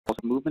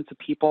movements of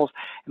peoples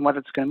and what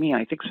it's going to mean.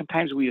 I think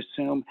sometimes we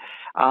assume,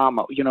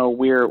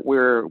 we're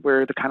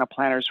the kind of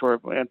planners who are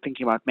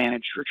thinking about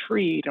managed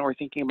retreat, and we're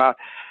thinking about,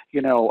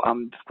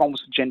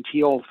 almost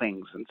genteel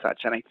things and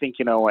such. And I think,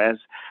 as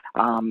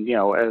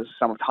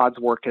some of Todd's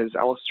work has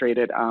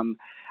illustrated,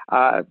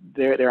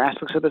 there are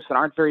aspects of this that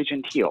aren't very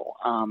genteel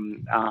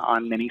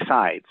on many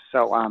sides.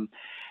 So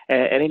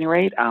at any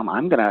rate,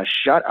 I'm going to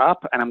shut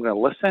up and I'm going to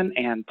listen.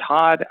 And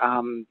Todd,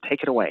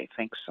 take it away.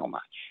 Thanks so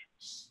much.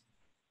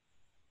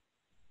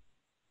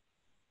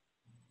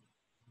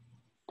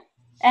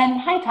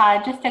 And hi,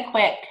 Todd. Just a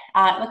quick,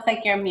 it looks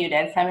like you're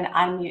muted, so I'm going to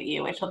unmute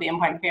you, which will be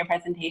important for your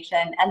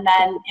presentation. And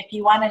then if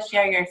you want to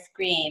share your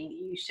screen,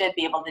 you should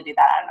be able to do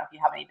that. I don't know if you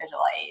have any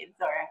visual aids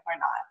or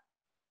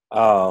not.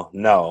 Oh,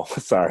 no,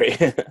 sorry.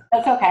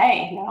 That's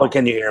okay. No. Oh,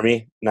 can you hear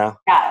me now?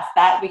 Yes,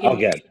 that we can. Oh,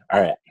 good. All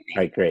right. All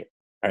right, great.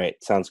 All right,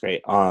 sounds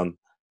great.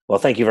 Well,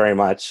 thank you very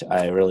much.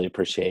 I really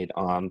appreciate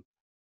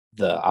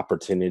the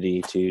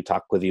opportunity to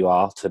talk with you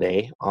all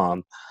today.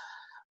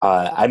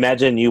 I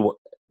imagine you,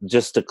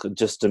 just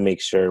to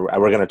make sure,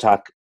 we're going to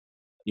talk,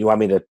 you want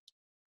me to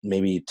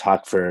maybe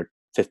talk for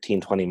 15,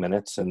 20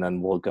 minutes, and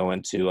then we'll go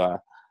into a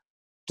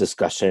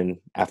discussion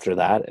after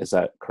that. Is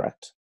that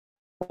correct?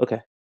 Okay.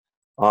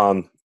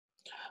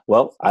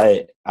 Well,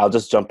 I'll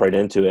just jump right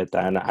into it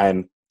then.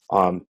 I'm,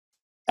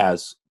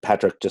 as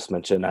Patrick just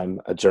mentioned, I'm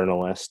a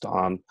journalist.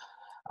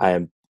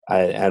 I've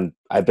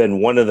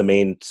been, one of the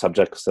main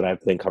subjects that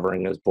I've been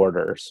covering is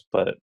borders,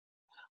 but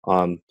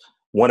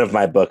one of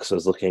my books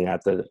was looking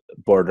at the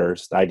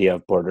borders, the idea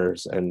of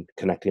borders, and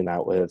connecting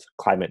that with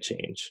climate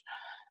change,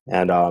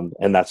 and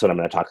that's what I'm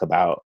going to talk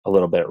about a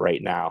little bit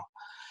right now.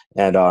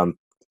 And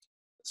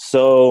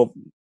so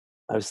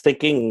I was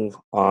thinking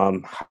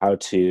how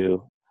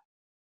to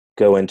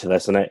go into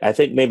this, and I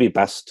think maybe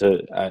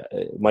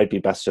it might be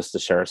best just to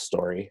share a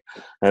story,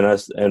 and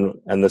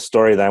the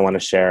story that I want to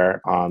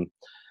share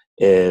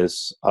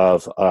is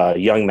of a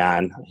young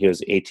man. He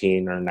was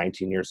 18 or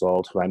 19 years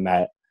old, who I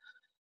met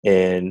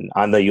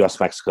on the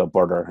U.S.-Mexico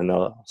border in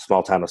the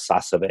small town of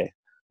Sasabe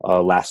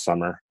last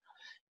summer,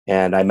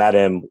 and I met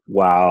him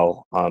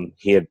while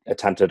he had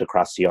attempted to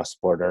cross the U.S.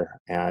 border,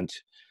 and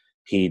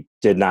he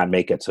did not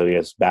make it, so he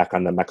was back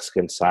on the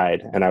Mexican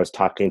side, and I was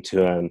talking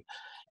to him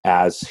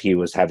as he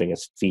was having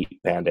his feet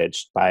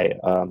bandaged by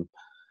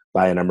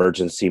an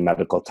emergency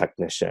medical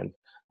technician,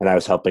 and I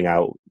was helping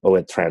out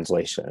with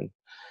translation.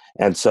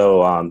 And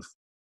so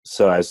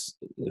as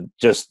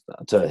just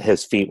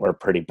his feet were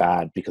pretty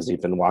bad because he'd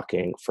been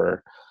walking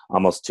for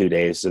almost 2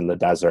 days in the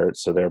desert,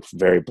 so they're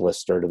very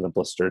blistered, and the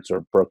blisters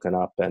are broken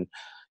up, and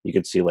you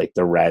could see like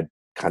the red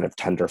kind of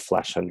tender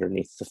flesh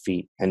underneath the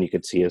feet, and you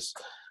could see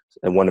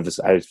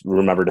I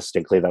remember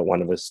distinctly that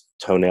one of his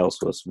toenails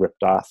was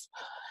ripped off.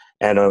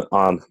 And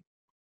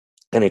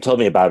he told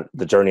me about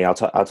the journey. I'll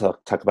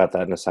talk about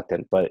that in a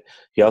second. But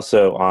he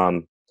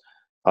also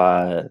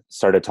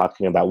started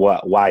talking about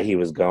why he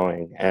was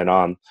going.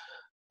 And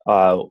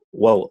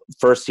well,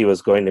 first he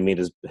was going to meet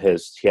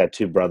he had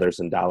 2 brothers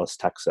in Dallas,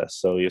 Texas.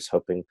 So he was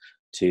hoping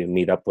to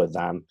meet up with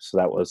them. So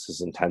that was his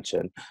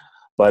intention.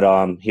 But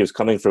he was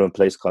coming from a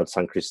place called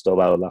San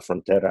Cristobal La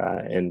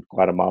Frontera in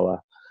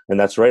Guatemala, and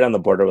that's right on the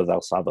border with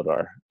El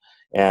Salvador.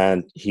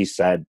 And he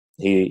said,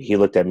 he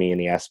looked at me and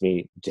he asked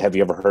me, have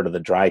you ever heard of the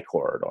Dry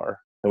Corridor?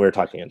 And we were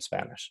talking in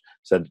Spanish.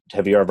 He said,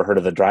 have you ever heard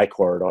of the Dry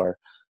Corridor?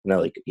 And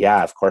I'm like,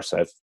 yeah, of course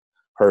I've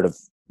heard of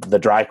the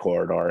Dry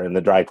Corridor. And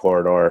the Dry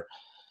Corridor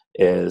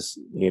is,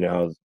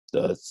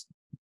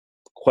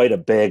 quite a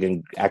big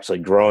and actually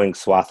growing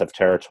swath of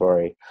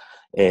territory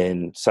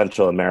in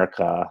Central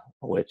America,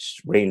 which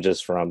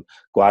ranges from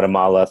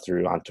Guatemala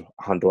through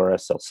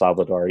Honduras, El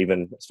Salvador,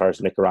 even as far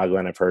as Nicaragua,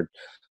 and I've heard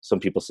some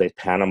people say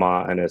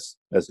Panama, and as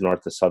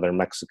north as southern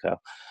Mexico,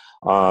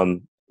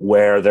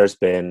 where there's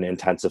been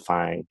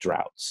intensifying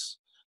droughts.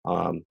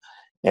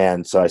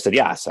 And so I said,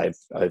 yes,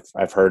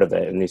 I've heard of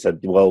it. And he said,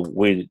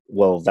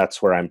 well,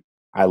 that's where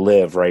I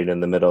live, right in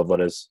the middle of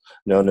what is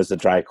known as the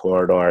Dry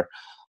Corridor.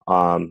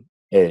 And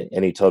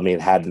he told me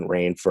it hadn't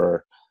rained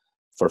for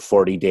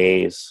 40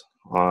 days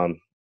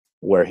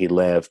where he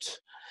lived,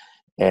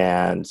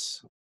 and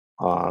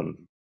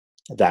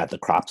that the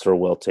crops were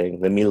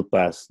wilting. The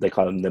milpas, they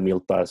call them the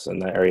milpas in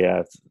the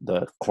area,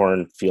 the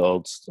corn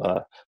fields,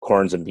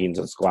 corns and beans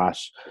and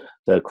squash,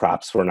 the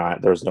crops were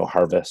not, there was no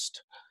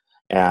harvest.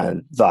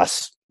 And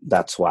thus,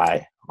 that's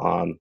why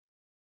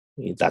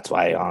he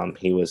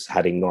was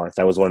heading north.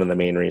 That was one of the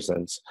main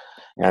reasons.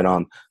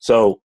 And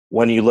so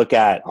when you look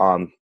at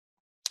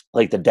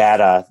like the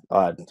data,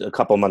 a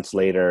couple months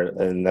later,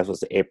 and that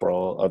was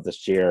April of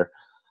this year,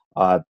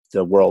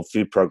 the World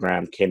Food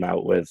Program came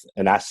out with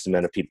an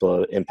estimate of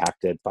people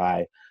impacted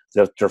by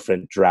the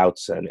different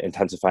droughts and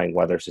intensifying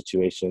weather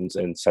situations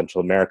in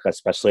Central America,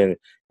 especially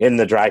in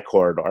the Dry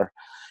Corridor.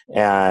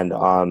 And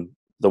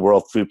the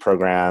World Food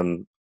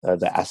Program,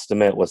 the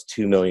estimate was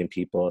 2 million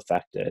people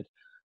affected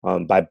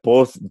by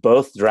both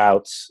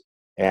droughts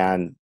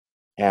and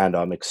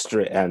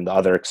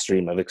other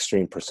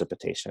extreme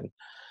precipitation.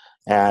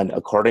 And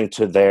according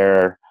to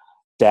their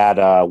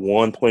data,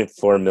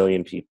 1.4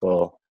 million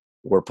people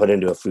were put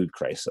into a food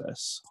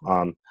crisis.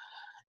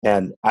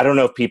 And I don't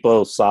know if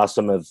people saw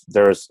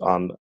there's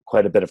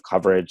quite a bit of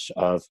coverage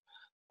of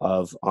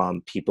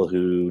people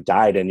who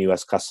died in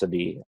U.S.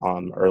 custody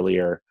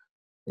earlier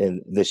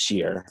in this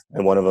year,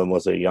 and one of them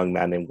was a young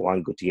man named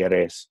Juan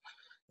Gutierrez,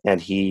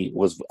 and he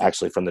was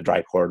actually from the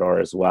dry corridor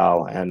as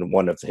well. And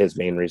one of his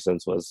main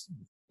reasons was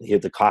he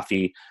had the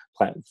coffee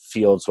plant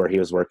fields where he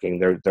was working.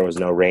 There was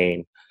no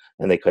rain,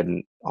 and they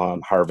couldn't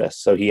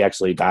harvest. So he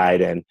actually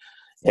died in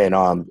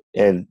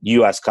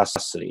U.S.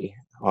 custody.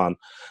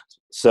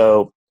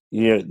 So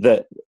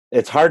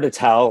it's hard to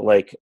tell,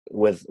 like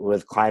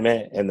with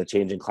climate and the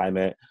changing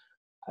climate,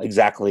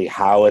 exactly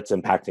how it's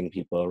impacting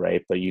people,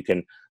 right? But you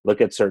can look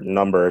at certain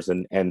numbers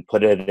and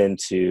put it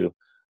into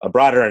a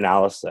broader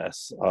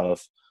analysis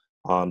of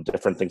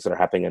different things that are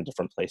happening in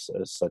different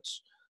places,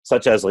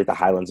 such as like the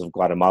highlands of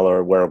Guatemala,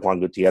 or where Juan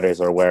Gutierrez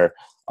or where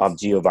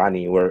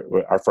Giovanni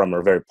are from,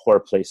 are very poor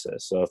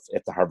places. So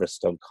if the harvests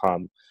don't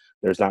come,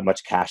 there's not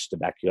much cash to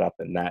back you up,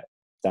 and that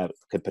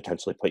could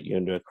potentially put you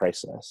into a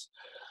crisis.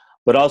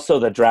 But also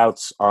the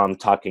droughts,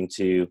 talking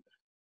to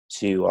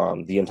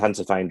the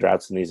intensifying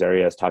droughts in these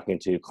areas, talking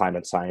to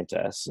climate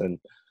scientists. And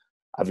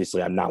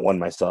obviously I'm not one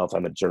myself,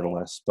 I'm a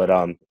journalist, but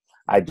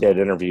I did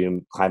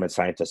interview climate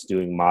scientists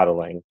doing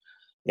modeling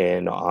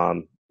in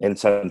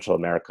Central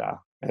America.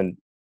 And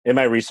in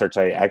my research,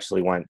 I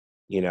actually went,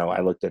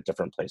 I looked at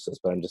different places,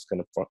 but I'm just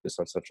going to focus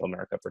on Central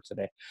America for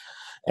today.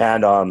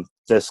 And one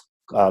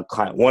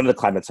of the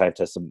climate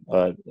scientists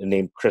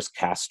named Chris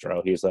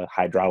Castro, he's a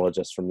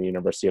hydrologist from the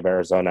University of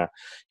Arizona.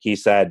 He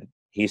said,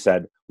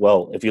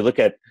 well, if you look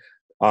at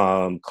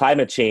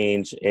climate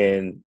change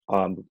in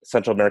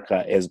Central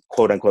America is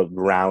quote unquote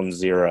ground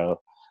zero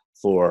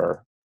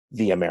for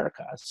the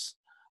Americas.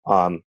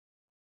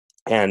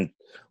 And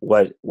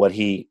what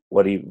he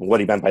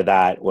meant by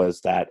that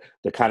was that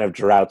the kind of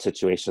drought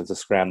situations, the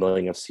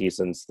scrambling of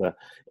seasons, the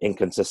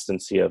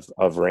inconsistency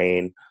of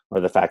rain, or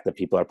the fact that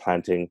people are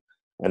planting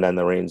and then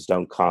the rains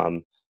don't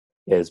come,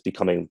 is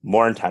becoming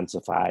more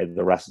intensified,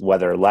 the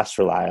weather less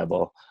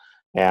reliable,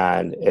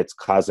 and it's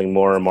causing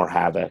more and more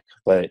havoc.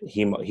 But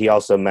he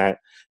also meant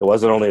it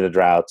wasn't only the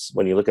droughts.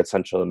 When you look at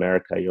Central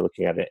America, you're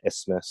looking at an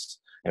isthmus,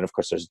 and of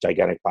course there's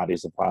gigantic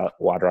bodies of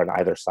water on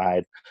either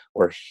side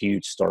where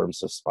huge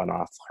storms have spun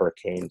off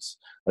hurricanes.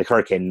 Like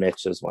Hurricane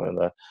Mitch is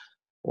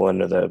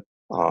one of the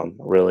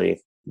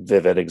really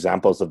vivid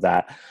examples of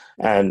that,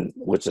 and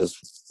which is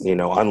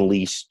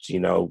unleashed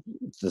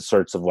the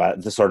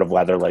sort of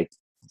weather like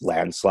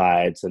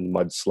landslides and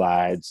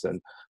mudslides and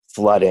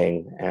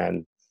flooding,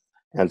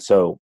 and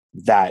so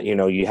that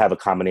you have a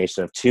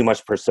combination of too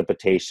much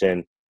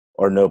precipitation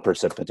or no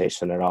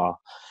precipitation at all.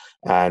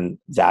 And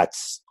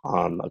that's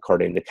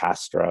according to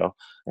Castro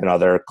and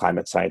other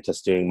climate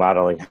scientists doing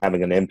modeling,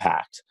 having an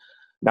impact.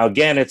 Now,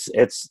 again, it's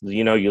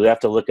you have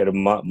to look at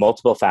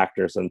multiple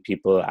factors, and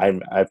people.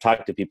 I've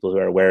talked to people who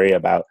are wary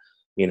about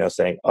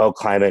saying, oh,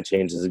 climate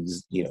change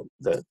is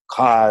the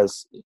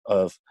cause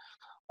of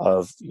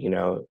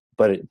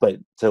but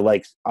to,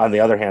 like, on the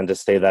other hand, to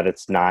say that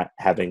it's not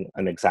having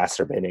an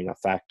exacerbating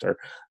effect or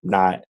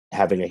not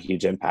having a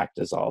huge impact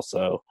is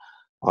also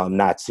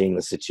not seeing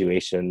the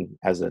situation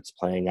as it's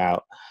playing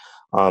out.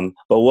 But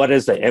what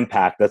is the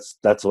impact?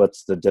 That's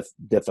what's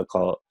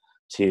difficult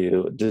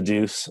to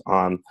deduce.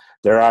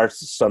 There are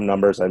some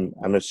numbers. I'm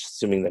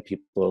assuming that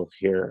people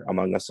here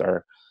among us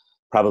are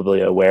probably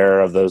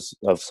aware of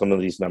some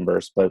of these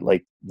numbers, but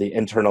like the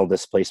Internal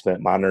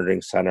Displacement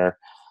Monitoring Center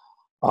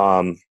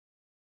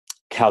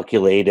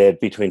calculated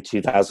between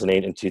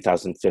 2008 and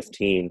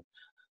 2015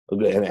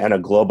 and a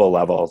global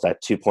level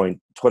that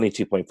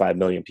 22.5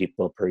 million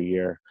people per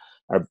year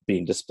are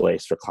being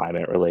displaced for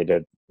climate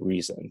related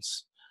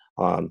reasons.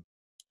 The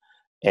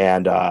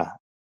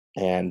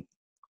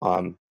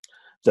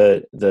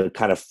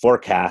kind of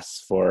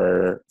forecasts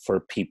for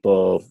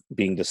people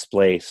being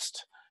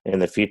displaced in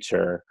the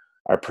future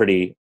are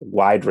pretty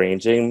wide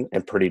ranging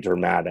and pretty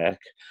dramatic.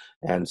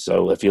 And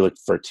so if you look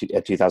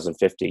at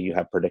 2050, you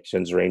have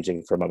predictions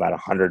ranging from about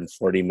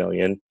 140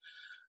 million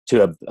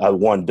to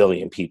 1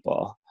 billion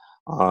people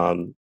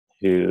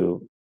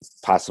who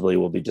possibly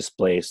will be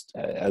displaced,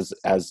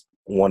 as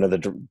one of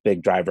the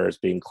big drivers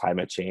being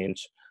climate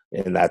change.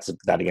 And that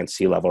again,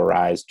 sea level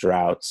rise,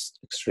 droughts,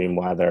 extreme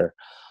weather,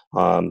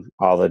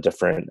 all the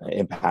different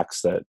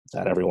impacts that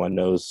everyone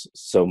knows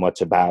so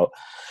much about.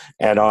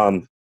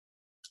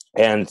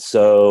 And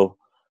so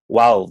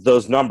while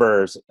those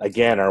numbers,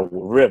 again, are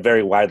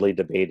very widely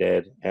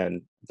debated,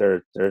 and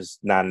there's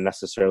not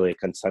necessarily a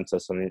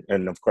consensus,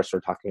 and of course we're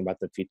talking about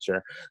the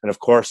future, and of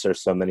course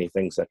there's so many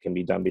things that can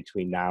be done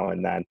between now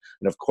and then,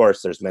 and of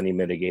course there's many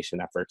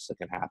mitigation efforts that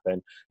can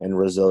happen, and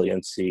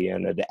resiliency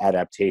and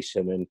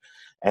adaptation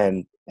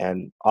and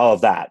all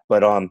of that.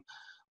 But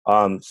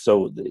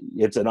so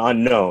it's an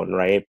unknown,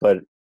 right? But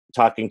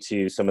talking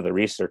to some of the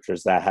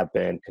researchers that have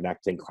been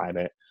connecting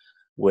climate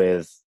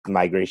with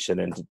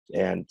migration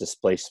and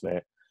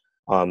displacement,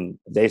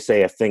 they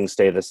say if things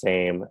stay the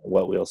same,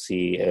 what we'll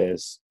see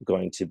is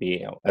going to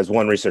be, as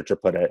one researcher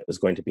put it, is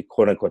going to be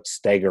quote unquote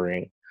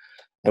staggering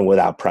and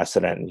without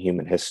precedent in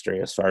human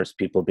history as far as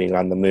people being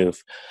on the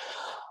move.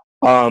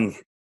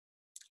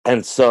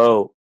 And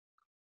so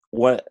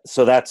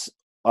that's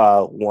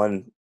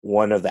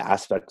one of the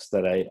aspects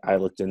that I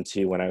looked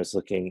into when I was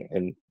looking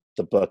in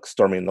the book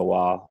Storming the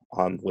Wall,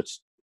 which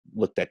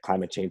looked at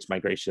climate change,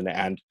 migration,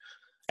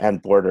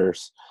 and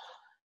borders.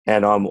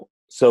 And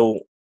so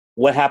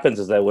what happens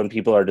is that when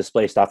people are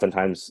displaced,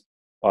 oftentimes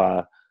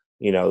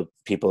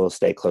people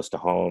stay close to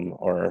home,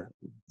 or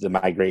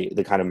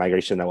the kind of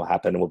migration that will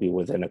happen will be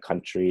within a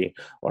country,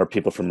 or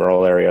people from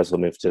rural areas will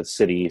move to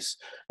cities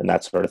and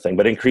that sort of thing.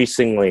 But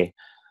increasingly,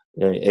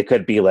 it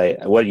could be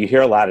like what you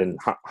hear a lot in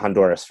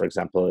Honduras, for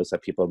example, is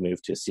that people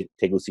move to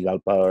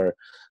Tegucigalpa or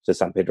to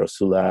San Pedro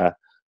Sula,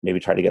 maybe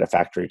try to get a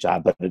factory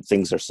job, but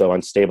things are so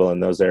unstable in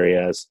those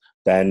areas.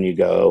 Then you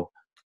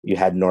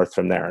head north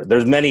from there.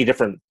 There's many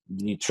different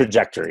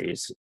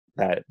trajectories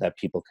that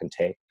people can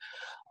take.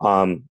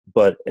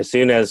 But as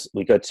soon as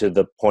we get to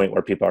the point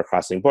where people are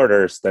crossing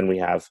borders, then we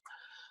have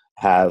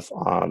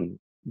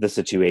the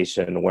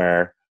situation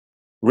where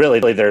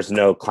really there's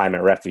no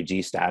climate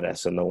refugee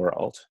status in the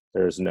world.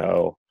 There's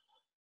no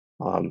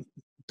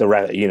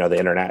the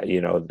internet,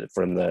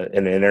 from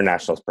an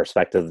international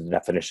perspective, the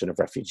definition of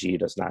refugee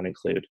does not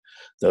include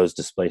those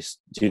displaced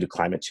due to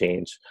climate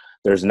change.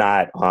 There's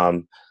not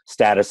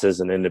statuses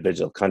in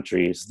individual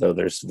countries, though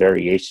there's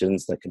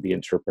variations that can be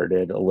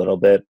interpreted a little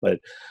bit,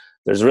 but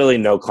there's really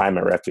no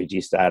climate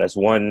refugee status.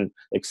 One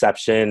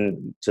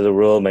exception to the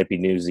rule might be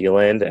New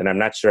Zealand, and I'm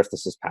not sure if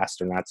this is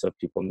passed or not, so if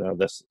people know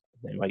this,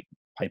 they might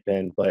pipe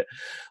in, but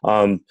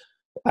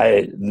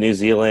New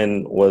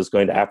Zealand was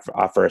going to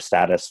offer a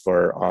status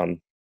for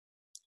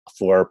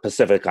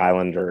Pacific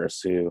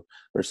Islanders who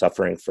were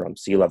suffering from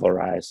sea level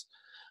rise,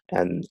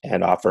 and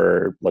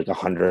offer like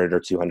 100 or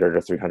 200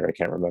 or 300, I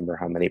can't remember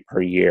how many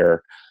per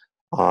year.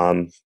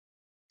 I'm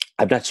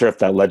not sure if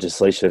that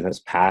legislation has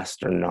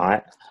passed or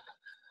not,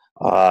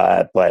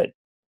 but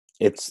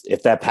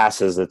if that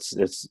passes,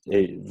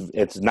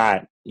 it's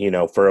not,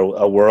 for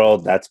a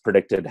world that's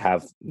predicted to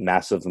have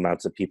massive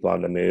amounts of people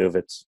on the move,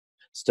 it's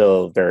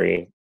still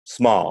very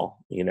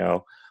small,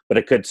 but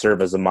it could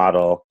serve as a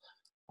model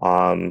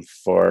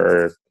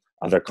for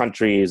other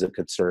countries. It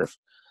could serve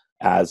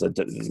as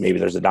maybe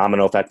there's a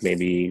domino effect.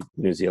 Maybe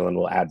New Zealand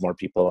will add more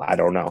people. I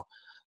don't know,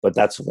 but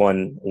that's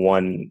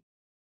one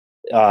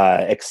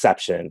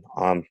exception.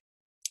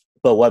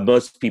 But what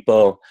most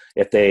people,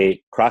 if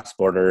they cross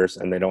borders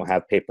and they don't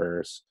have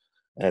papers,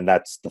 and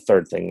that's the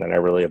third thing that I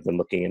really have been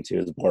looking into,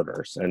 is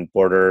borders and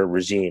border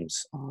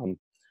regimes.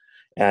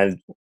 And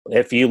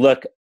if you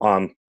look,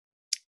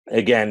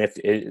 again,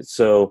 in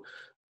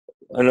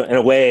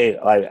a way,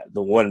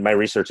 the one my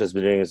research has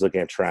been doing is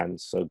looking at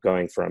trends. So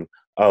going from,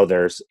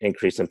 there's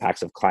increased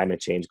impacts of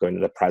climate change going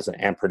to the present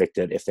and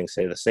predicted if things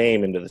stay the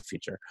same into the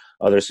future.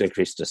 There's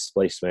increased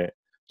displacement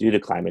due to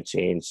climate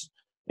change,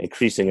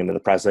 increasing into the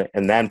present,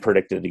 and then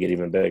predicted to get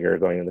even bigger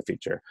going in the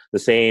future. The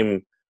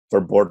same for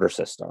border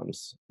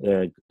systems.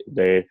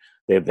 They've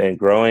been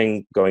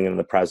growing going into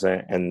the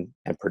present and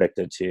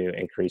predicted to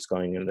increase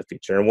going into the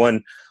future. And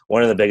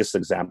one of the biggest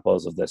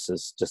examples of this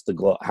is just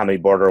how many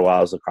border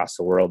walls across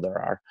the world there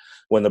are.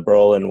 When the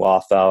Berlin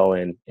Wall fell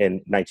in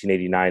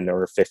 1989, there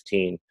were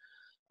 15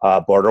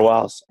 border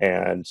walls,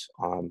 and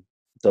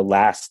the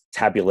last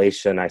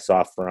tabulation I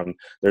saw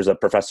there's a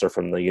professor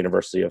from the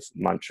University of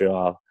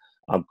Montreal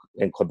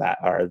in Quebec,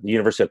 or the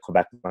University of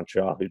Quebec,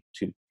 Montreal, who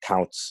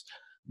counts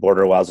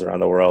border walls around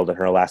the world, and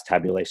her last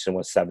tabulation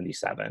was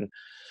 77.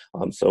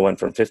 So it went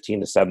from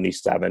 15 to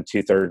 77.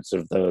 2/3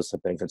 of those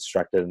have been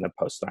constructed in the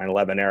post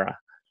 9/11 era.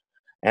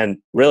 And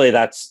really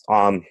that's,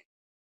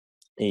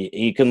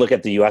 you can look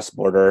at the US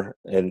border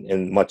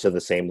in much of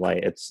the same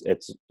light.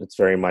 It's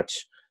very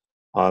much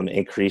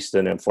increased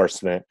in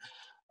enforcement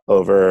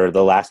over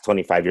the last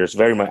 25 years.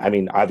 Very much,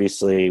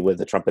 obviously with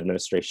the Trump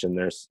administration,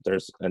 there's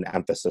an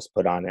emphasis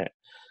put on it,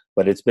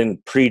 but it's been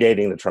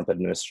predating the Trump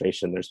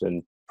administration. There's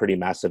been pretty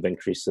massive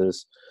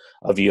increases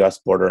of US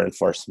border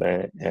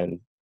enforcement. And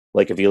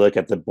like, if you look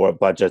at the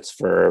budgets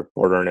for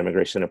border and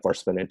immigration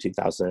enforcement in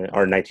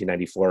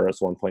 1994, it was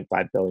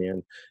 $1.5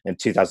 billion. In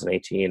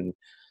 2018,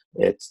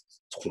 it's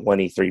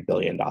 $23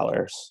 billion.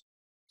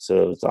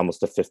 So it's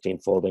almost a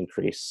 15-fold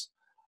increase.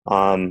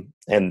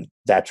 And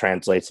that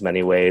translates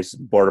many ways.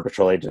 Border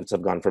Patrol agents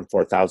have gone from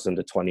 4,000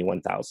 to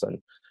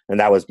 21,000. And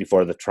that was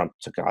before the Trump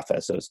took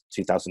office. It was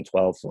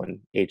 2012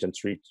 when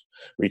agents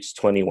reached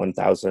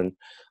 21,000.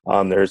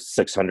 There's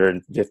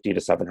 650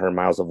 to 700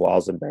 miles of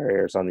walls and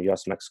barriers on the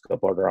U.S.-Mexico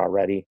border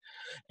already.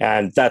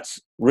 And that's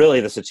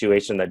really the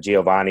situation that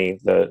Giovanni,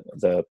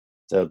 the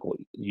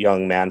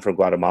young man from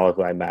Guatemala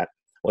who I met,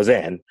 was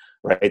in,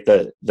 right?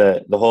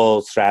 The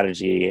whole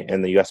strategy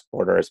in the U.S.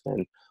 border has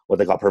been what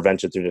they call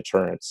prevention through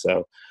deterrence.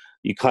 So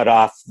you cut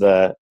off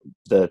the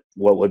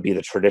what would be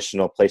the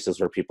traditional places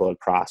where people would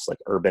cross, like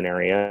urban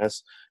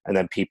areas, and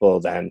then people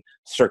then,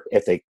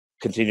 if they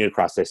continue to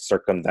cross, they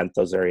circumvent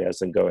those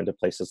areas and go into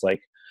places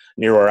like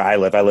near where I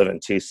live. I live in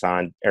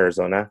Tucson,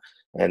 Arizona,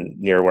 and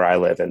near where I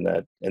live in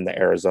the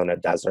Arizona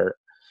desert.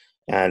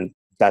 And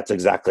that's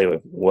exactly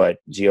what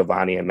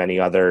Giovanni and many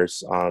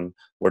others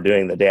were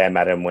doing the day I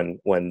met him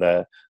when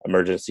the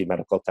emergency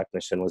medical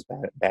technician was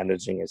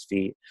bandaging his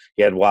feet.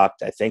 He had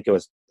walked, I think it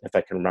was, if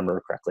I can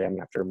remember correctly, I'm going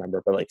to have to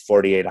remember, but like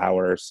 48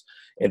 hours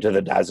into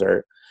the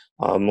desert.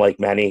 Like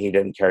many, he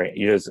didn't carry,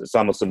 it's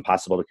almost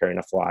impossible to carry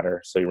enough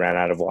water. So he ran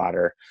out of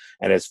water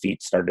and his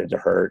feet started to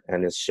hurt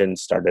and his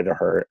shins started to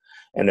hurt.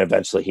 And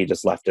eventually he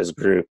just left his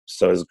group.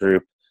 So his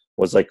group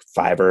was like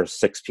 5 or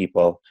 6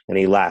 people, and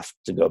he left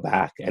to go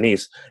back. And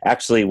he's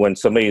actually, when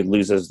somebody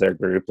loses their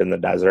group in the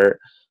desert,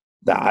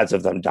 the odds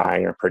of them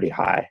dying are pretty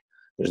high.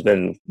 There's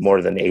been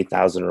more than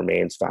 8,000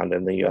 remains found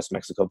in the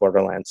U.S.-Mexico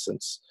borderland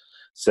since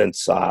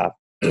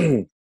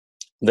the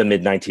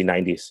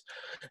mid-1990s.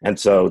 And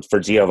so for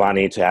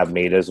Giovanni to have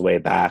made his way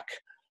back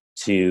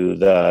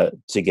to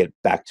get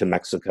back to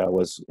Mexico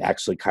was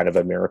actually kind of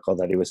a miracle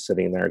that he was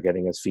sitting there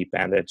getting his feet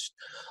bandaged.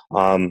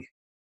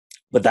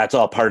 But that's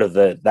all part of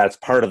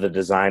the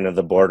design of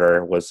the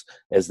border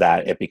is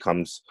that it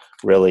becomes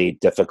really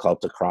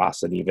difficult to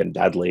cross and even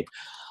deadly.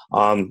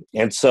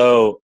 And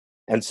so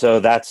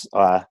that's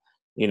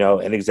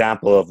an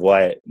example of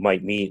what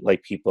might meet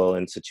like people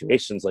in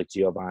situations like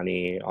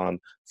Giovanni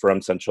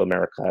from Central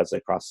America as they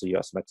cross the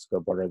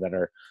U.S.-Mexico border that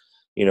are,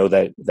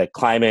 that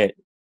climate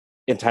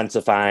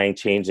intensifying,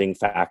 changing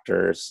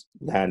factors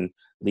then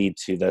lead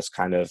to this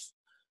kind of,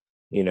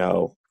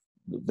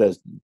 the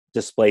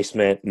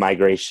displacement,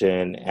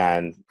 migration,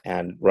 and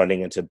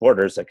running into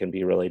borders that can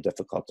be really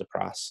difficult to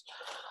cross.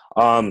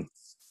 And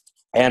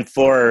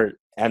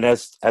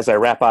as I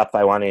wrap up,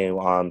 I want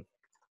to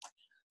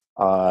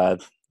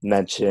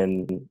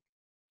mention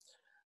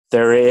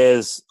there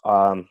is,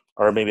 or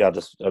maybe I'll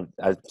just,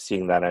 I'm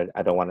seeing that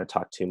I don't want to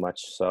talk too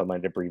much, so I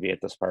might abbreviate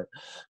this part.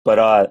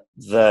 But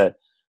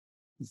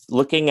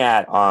looking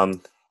at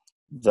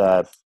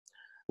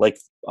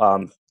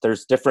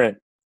there's different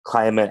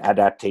climate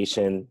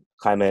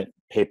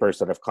papers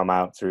that have come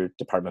out through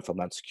Department of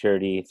Homeland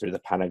Security, through the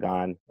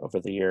Pentagon over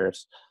the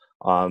years.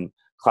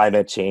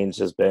 Climate change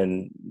has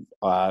been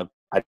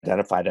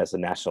identified as a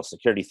national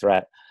security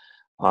threat.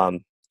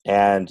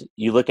 And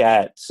you look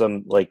at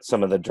some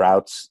of the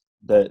droughts,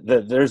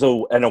 there's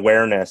an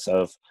awareness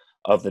of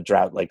the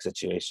drought-like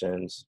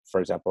situations,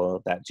 for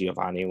example, that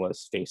Giovanni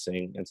was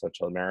facing in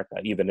Central America,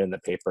 even in the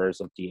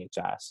papers of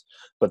DHS.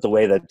 But the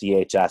way that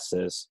DHS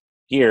is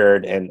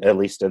geared, and at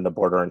least in the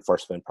border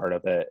enforcement part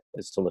of it,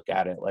 is to look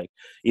at it like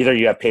either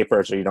you have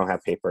papers or you don't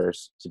have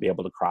papers to be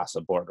able to cross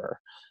a border.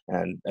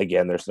 And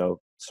again, there's no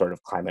sort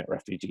of climate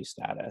refugee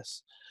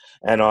status.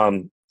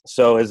 And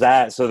so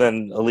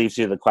then it leaves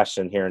you the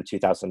question here in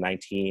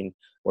 2019,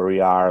 where we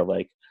are,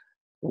 like,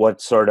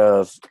 what sort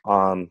of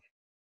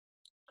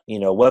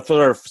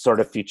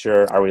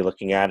future are we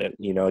looking at?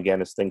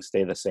 Again, as things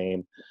stay the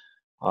same,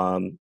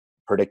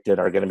 predicted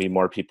are going to be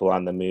more people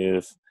on the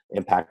move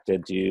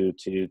impacted due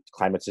to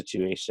climate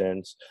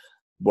situations.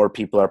 More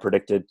people are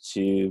predicted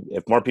to,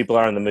 if more people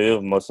are on the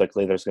move, most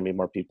likely there's going to be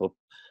more people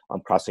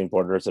crossing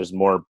borders. There's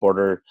more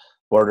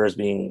borders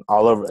being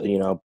all over,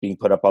 being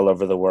put up all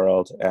over the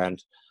world.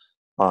 And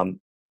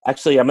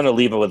actually, I'm going to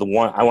leave it with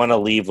one. I want to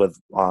leave with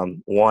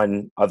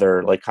one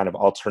other kind of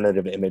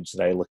alternative image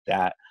that I looked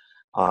at.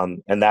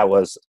 And that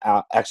was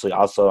actually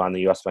also on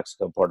the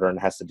U.S.-Mexico border, and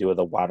has to do with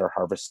a water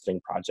harvesting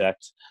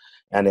project.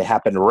 And it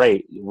happened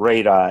right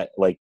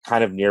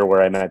kind of near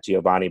where I met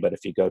Giovanni. But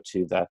if you go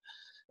to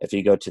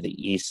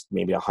the east,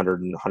 maybe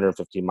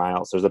 150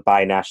 miles, there's a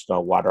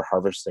binational water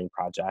harvesting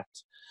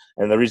project.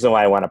 And the reason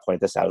why I want to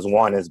point this out is,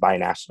 one, is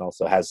binational,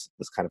 so it has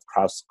this kind of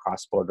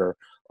cross-border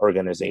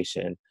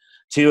organization.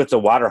 2, it's a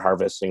water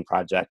harvesting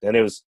project. And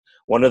it was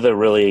one of the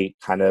really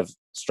kind of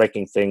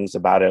striking things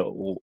about it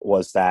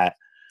was that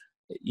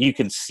you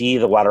can see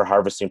the water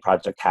harvesting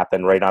project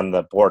happen right on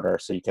the border.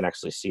 So you can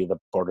actually see the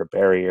border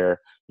barrier.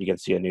 You can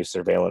see a new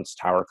surveillance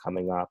tower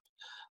coming up.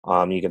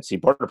 You can see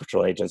Border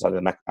Patrol agents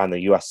on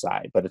the U.S.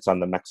 side, but it's on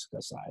the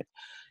Mexico side.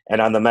 And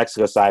on the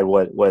Mexico side,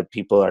 what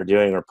people are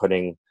doing are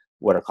putting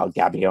what are called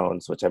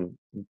gabions, which I'm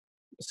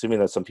assuming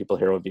that some people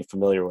here would be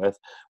familiar with,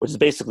 which is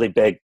basically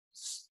big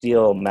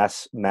steel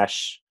mesh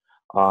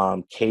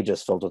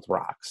cages filled with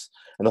rocks.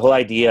 And the whole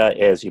idea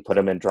is you put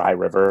them in dry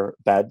river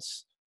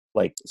beds,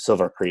 like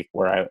Silver Creek,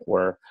 where I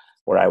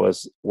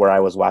was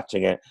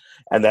watching it,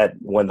 and that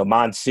when the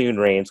monsoon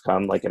rains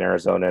come, like in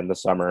Arizona in the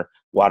summer,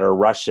 water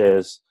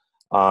rushes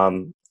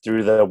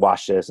through the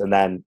washes, and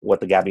then what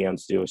the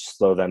gabions do is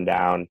slow them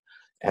down,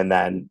 and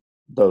then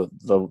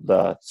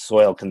the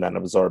soil can then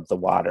absorb the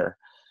water.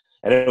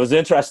 And it was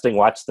interesting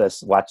watch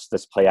this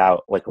play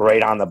out like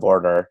right on the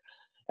border.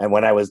 And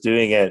when I was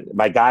doing it,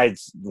 my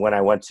guides, when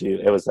I went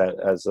to, it was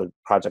as a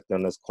project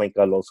known as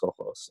Cuenca Los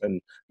Ojos, and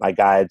my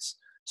guides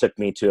took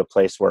me to a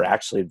place where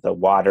actually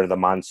the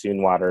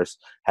monsoon waters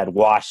had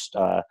washed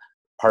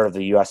part of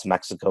the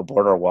U.S.-Mexico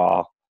border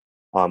wall,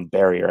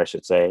 barrier, I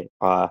should say,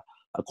 a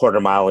quarter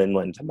mile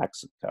inland to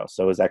Mexico.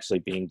 So it was actually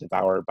being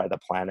devoured by the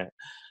planet.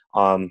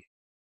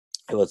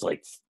 It was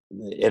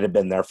it had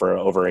been there for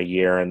over a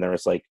year, and there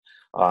was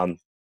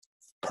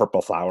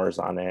purple flowers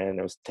on it, and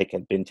it was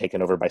been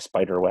taken over by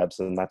spider webs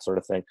and that sort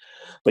of thing.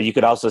 But you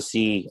could also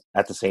see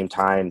at the same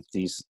time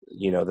these,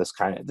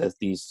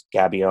 these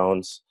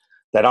gabions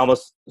that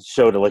almost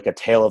showed like a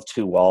tale of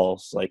two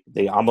walls. Like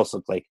they almost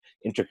looked like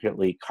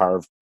intricately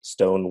carved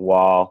stone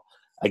wall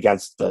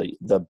against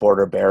the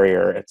border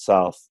barrier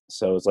itself.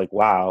 So it's like,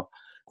 wow.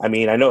 I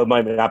mean, I know it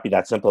might not be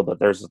that simple, but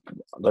there's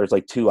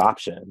like two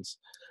options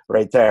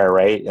right there,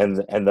 right? And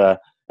the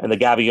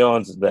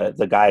gabions,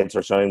 the guides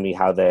are showing me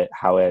how it,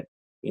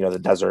 the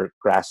desert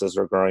grasses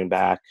are growing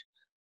back,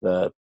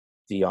 the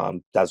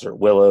desert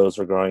willows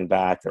were growing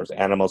back. There was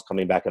animals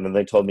coming back, and then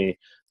they told me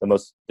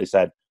they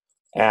said,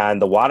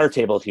 and the water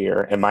table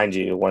here, and mind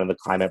you, one of the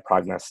climate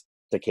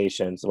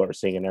prognostications, what we're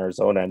seeing in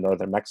Arizona and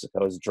northern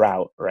Mexico is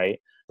drought, right?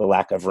 The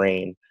lack of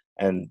rain.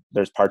 And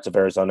there's parts of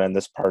Arizona, and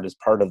this part is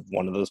part of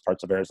one of those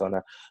parts of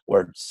Arizona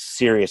where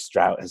serious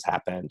drought has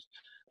happened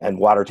and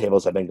water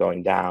tables have been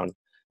going down.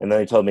 And then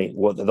they told me,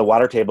 well, the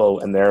water table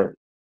in their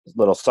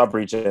little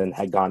subregion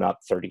had gone up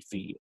 30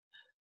 feet.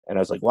 And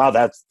I was like, wow,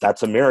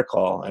 that's a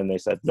miracle. And they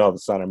said, no,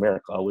 it's not a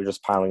miracle. We're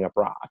just piling up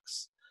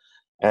rocks.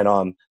 And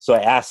so I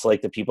asked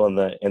like the people in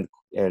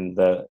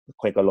the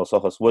Cuenca de los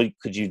Ojos, what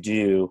could you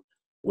do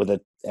with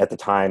it at the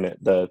time,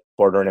 the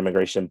border and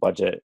immigration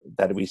budget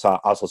that we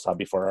also saw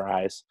before our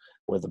eyes,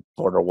 with the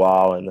border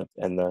wall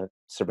and the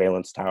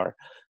surveillance tower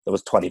that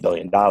was $20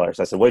 billion. I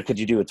said, what could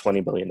you do with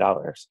 $20 billion?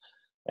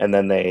 And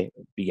then they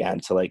began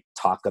to like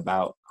talk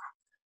about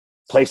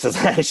places.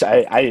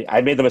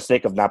 I made the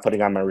mistake of not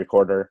putting on my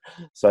recorder,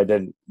 so I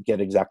didn't get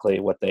exactly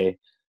what they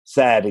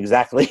said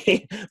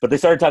exactly, but they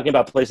started talking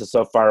about places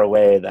so far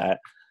away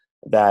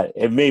that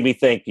it made me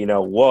think,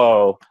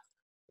 whoa,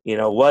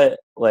 what,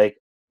 like,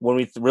 when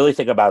we really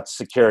think about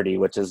security,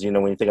 which is,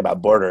 when you think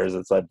about borders,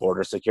 it's like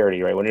border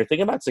security, right? When you're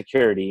thinking about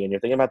security and you're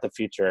thinking about the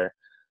future,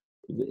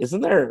 isn't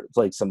there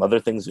like some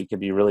other things we could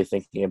be really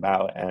thinking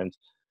about? And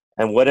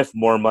what if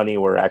more money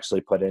were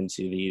actually put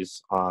into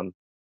these,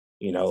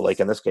 like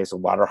in this case, a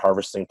water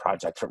harvesting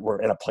project?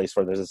 We're in a place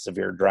where there's a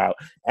severe drought,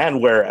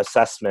 and where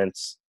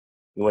assessments,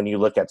 when you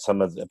look at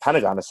some of the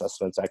Pentagon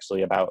assessments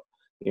actually about,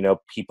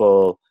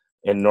 people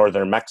in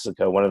northern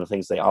Mexico, one of the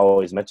things they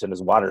always mention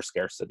is water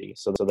scarcity.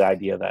 So the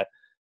idea that,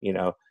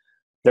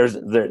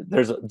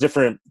 there's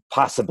different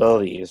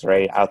possibilities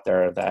right out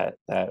there that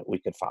we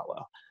could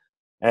follow.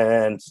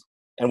 And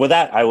with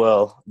that, I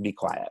will be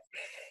quiet.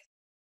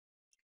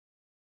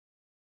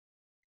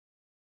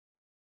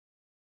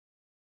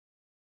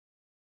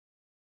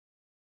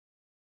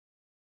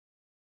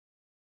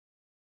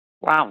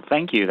 Wow,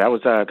 thank you. That was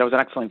an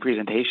excellent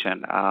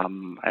presentation.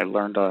 I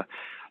learned a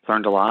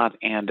lot,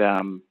 and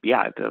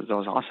that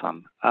was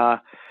awesome.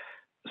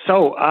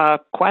 So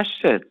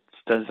questions.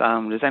 Does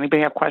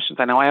anybody have questions?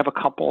 I know I have a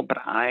couple, but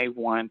I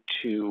want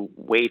to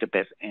wait a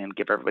bit and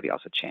give everybody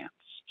else a chance.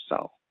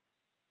 So,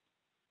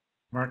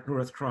 Mark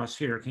Northcross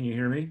here. Can you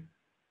hear me?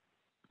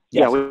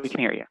 Yes. Yeah, we can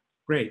hear you.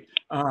 Great.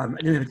 I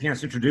didn't have a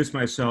chance to introduce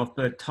myself,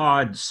 but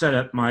Todd set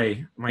up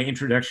my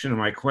introduction and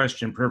my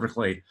question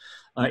perfectly.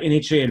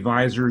 NHA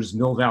Advisors,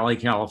 Mill Valley,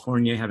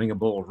 California, having a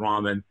bowl of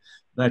ramen.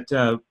 But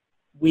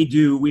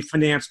we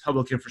finance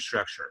public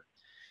infrastructure,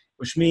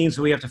 which means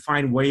we have to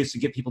find ways to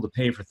get people to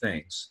pay for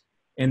things.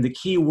 And the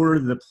key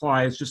word that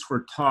applies, just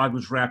where Todd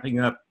was wrapping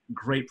up,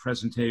 great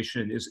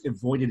presentation, is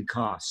avoided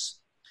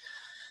costs.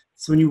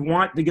 So when you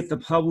want to get the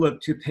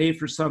public to pay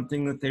for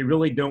something that they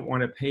really don't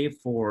want to pay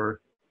for,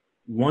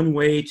 one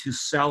way to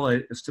sell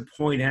it is to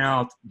point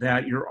out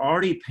that you're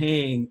already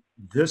paying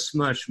this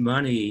much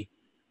money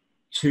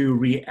to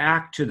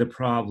react to the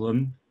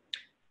problem.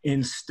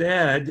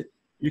 Instead,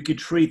 you could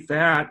treat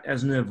that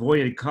as an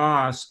avoided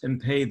cost and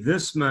pay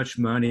this much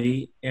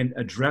money and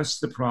address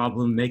the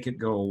problem, make it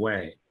go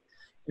away.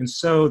 And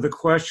so the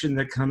question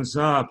that comes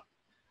up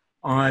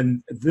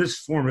on this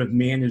form of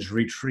managed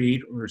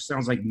retreat, or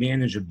sounds like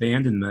managed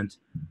abandonment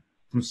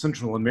from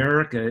Central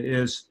America,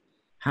 is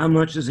how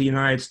much is the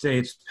United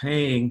States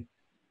paying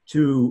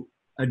to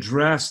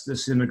address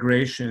this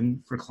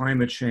immigration for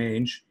climate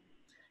change?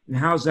 And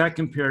how does that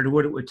compare to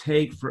what it would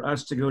take for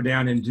us to go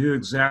down and do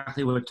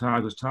exactly what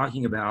Todd was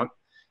talking about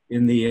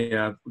in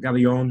the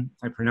Gabion,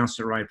 if I pronounced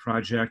it right,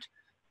 project,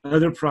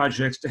 other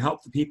projects to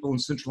help the people in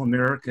Central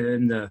America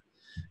in the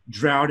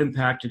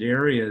drought-impacted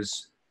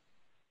areas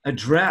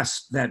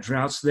address that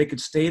drought so they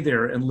could stay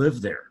there and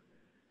live there.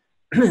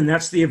 And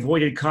that's the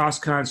avoided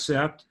cost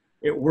concept.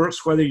 It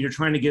works whether you're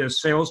trying to get a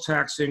sales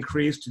tax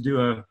increase to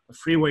do a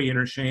freeway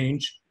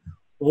interchange,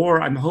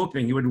 or I'm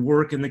hoping it would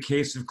work in the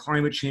case of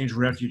climate change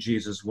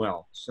refugees as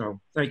well.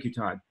 So thank you,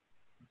 Todd.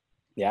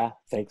 Yeah,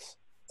 thanks.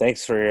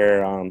 Thanks for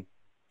your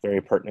very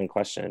pertinent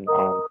question.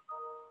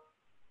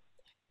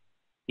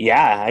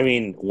 Yeah, I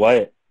mean,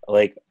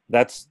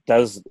 that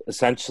was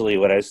essentially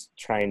what I was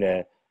trying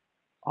to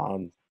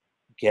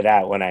get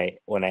at when I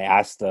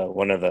asked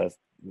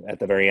at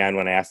the very end,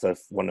 when I asked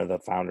one of the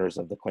founders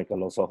of the Cuenca de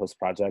los Ojos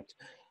project,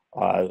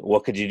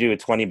 what could you do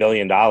with $20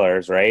 billion,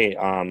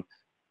 right?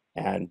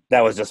 And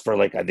that was just for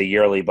like the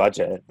yearly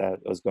budget that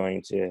was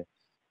going to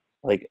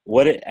like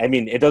I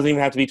mean, it doesn't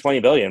even have to be 20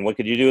 billion. What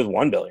could you do with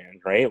 1 billion,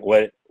 right?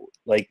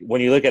 Like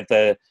when you look at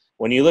the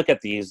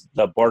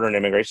border and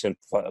immigration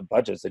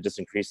budgets, they just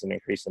increase and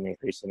increase and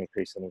increase and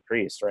increase and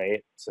increase,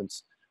 right?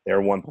 Since they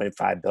were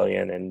 1.5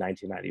 billion in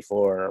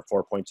 1994,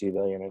 or 4.2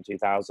 billion in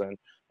 2000,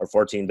 or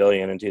 14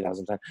 billion in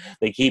 2010.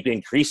 They keep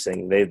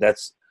increasing.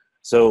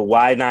 So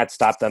why not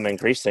stop them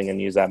increasing and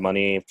use that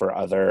money for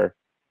other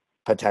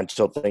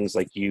potential things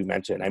like you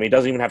mentioned? I mean, it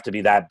doesn't even have to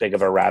be that big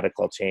of a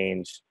radical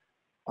change,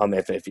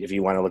 if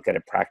you want to look at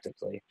it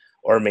practically.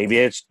 Or maybe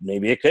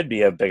it could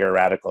be a bigger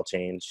radical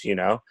change, you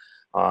know.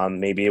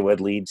 Maybe it would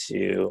lead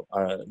to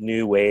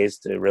new ways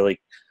to really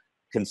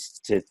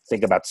to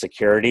think about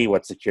security,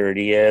 what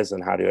security is,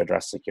 and how to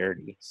address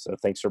security. So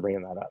thanks for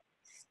bringing that up.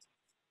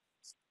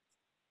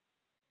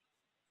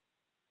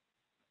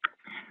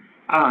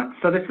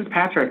 So this is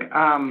Patrick.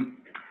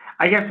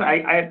 I guess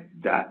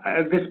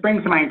this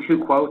brings to mind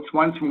two quotes.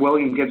 One's from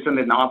William Gibson,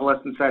 the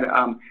novelist, and said,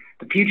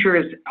 "The future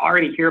is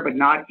already here, but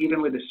not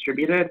evenly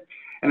distributed."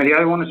 And the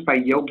other one is by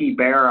Yogi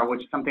Berra,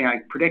 which is something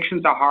like,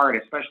 "Predictions are hard,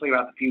 especially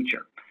about the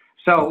future."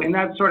 So in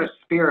that sort of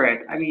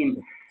spirit, I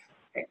mean,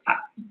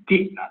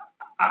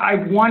 I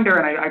wonder,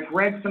 and I've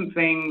read some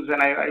things,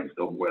 and I've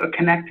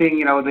connecting,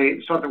 you know,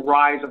 the sort of the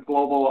rise of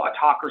global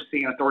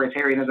autocracy and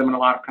authoritarianism in a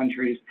lot of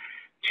countries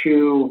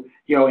to,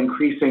 you know,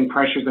 increasing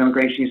pressures on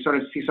immigration. You sort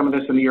of see some of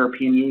this in the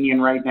European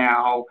Union right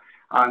now.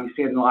 You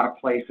see it in a lot of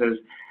places.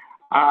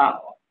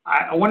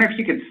 I wonder if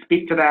you could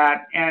speak to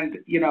that, and,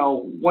 you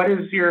know, what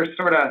is your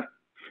sort of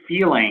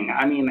feeling?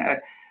 I mean,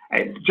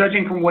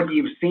 judging from what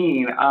you've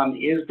seen,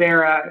 is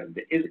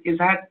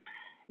that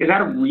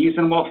a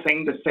reasonable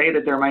thing to say,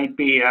 that there might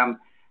be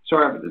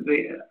sort of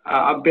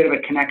a bit of a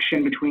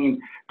connection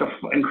between the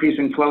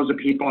increasing flows of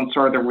people and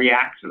sort of the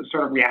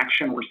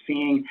reaction we're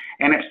seeing?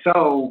 And if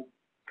so,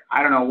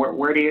 I don't know,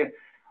 where do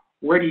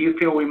you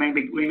feel we may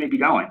be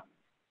going?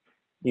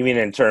 You mean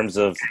in terms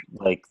of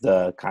like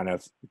the kind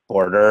of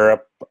border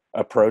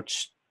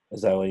approach?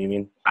 Is that what you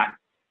mean?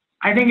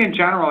 I think in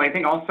general. I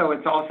think also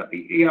it's also,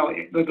 you know,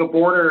 the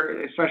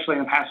border, especially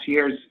in the past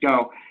years, you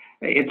know,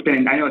 it's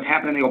been, I know it's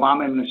happened in the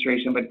Obama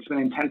administration, but it's been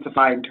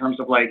intensified in terms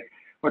of like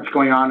what's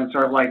going on, and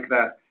sort of like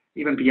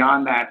even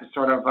beyond that, the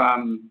sort of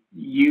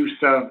use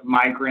of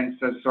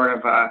migrants as sort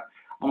of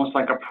almost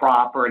like a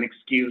prop or an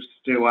excuse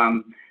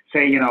to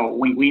say, you know,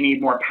 we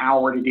need more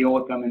power to deal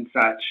with them and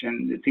such.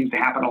 And it seems to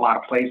happen in a lot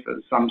of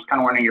places. So I'm just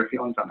kind of wondering your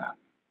feelings on that.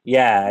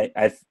 Yeah,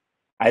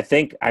 I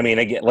think, I mean,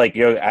 again, like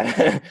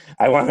I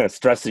want to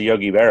stress the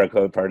Yogi Berra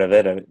code part of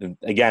it.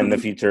 Again, the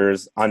future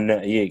is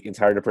it's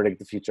hard to predict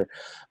the future,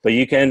 but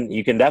you can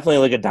definitely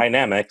look at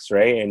dynamics,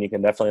 right? And you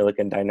can definitely look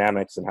at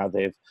dynamics and how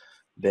they've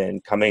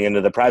been coming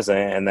into the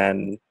present, and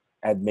then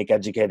make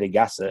educated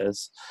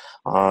guesses.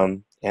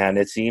 And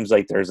it seems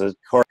like there's a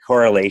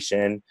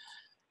correlation.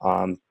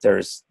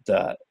 There's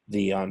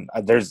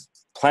there's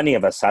plenty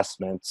of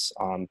assessments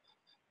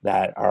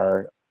that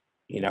are,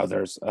 you know,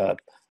 there's a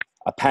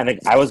Pentagon.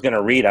 I was going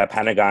to read a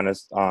Pentagon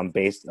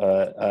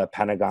a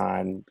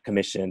Pentagon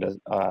commissioned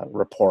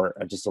report,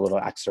 just a little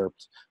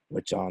excerpt,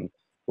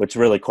 which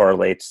really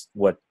correlates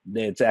what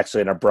it's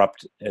actually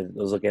it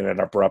was looking at an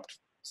abrupt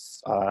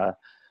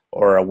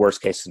or a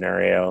worst case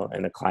scenario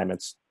in a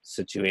climate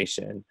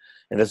situation.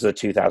 And this is a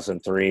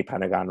 2003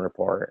 Pentagon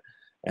report.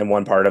 And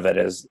one part of it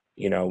is,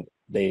 you know,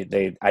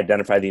 they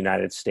identify the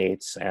United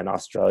States and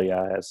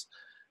Australia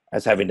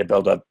as having to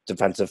build up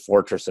defensive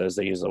fortresses.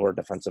 They use the word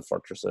defensive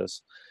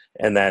fortresses.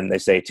 And then they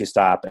say to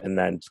stop, and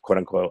then quote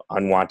unquote,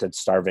 unwanted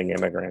starving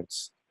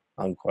immigrants,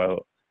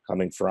 unquote,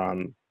 coming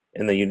from,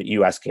 in the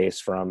US case,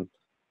 from,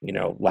 you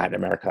know, Latin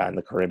America and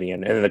the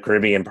Caribbean. And in the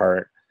Caribbean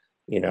part,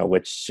 you know,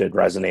 which should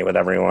resonate with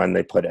everyone,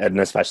 they put an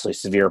especially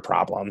severe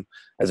problem,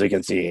 as we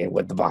can see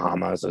with the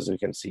Bahamas, as we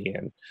can see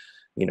in,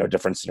 you know,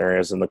 different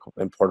scenarios in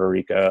Puerto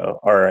Rico,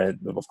 or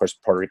of course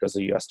Puerto Rico is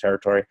a U.S.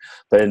 territory,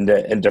 but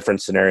in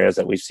different scenarios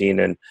that we've seen,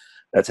 and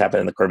that's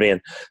happened in the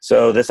Caribbean.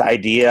 So this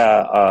idea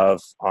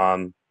of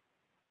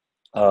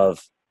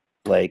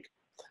like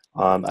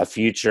a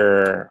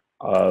future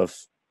of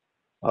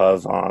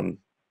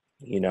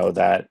you know,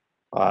 that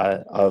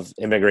of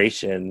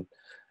immigration.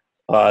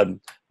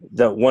 One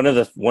of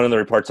the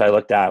reports I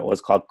looked at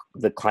was called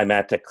The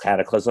Climatic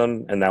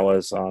Cataclysm, and that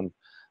was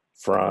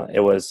it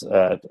was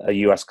a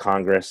U.S.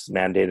 Congress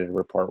mandated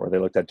report where they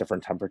looked at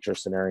different temperature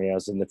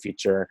scenarios in the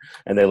future,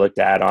 and they looked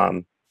at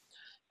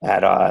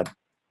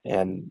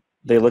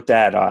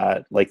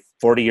like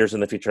 40 years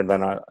in the future,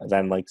 and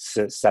then like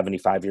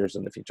 75 years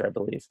in the future, I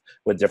believe,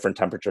 with different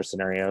temperature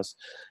scenarios.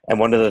 And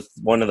one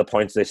of the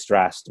points they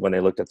stressed when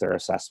they looked at their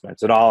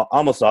assessments, and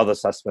almost all the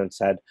assessments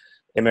had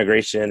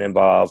immigration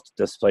involved,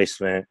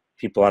 displacement,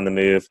 people on the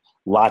move,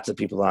 lots of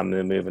people on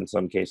the move in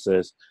some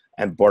cases,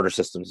 and border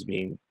systems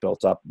being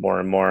built up more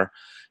and more.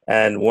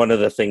 And one of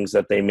the things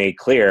that they made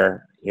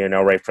clear, you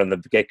know, right from the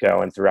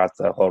get-go and throughout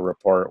the whole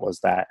report, was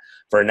that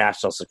for a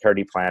national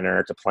security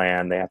planner to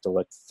plan, they have to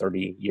look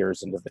 30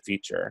 years into the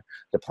future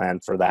to plan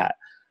for that,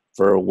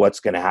 for what's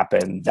going to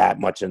happen that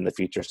much in the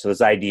future. So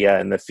this idea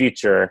in the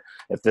future,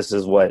 if this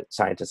is what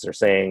scientists are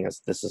saying,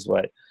 is this is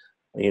what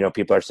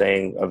people are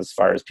saying, as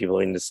far as people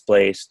being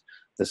displaced,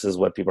 this is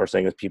what people are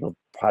saying is people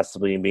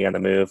possibly being on the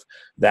move.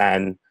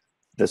 Then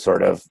the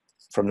sort of,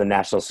 from the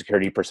national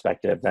security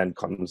perspective, then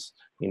comes,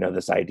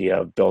 this idea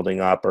of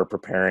building up or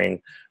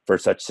preparing for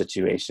such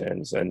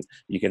situations. And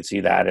you can see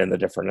that in the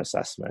different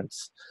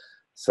assessments.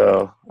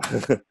 So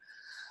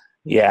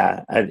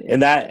yeah, and in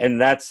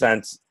that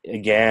sense,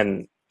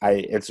 again,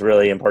 it's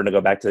really important to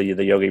go back to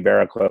the Yogi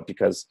Berra quote,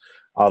 because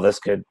all this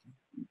could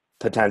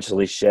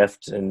potentially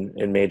shift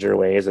in major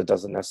ways. It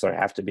doesn't necessarily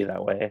have to be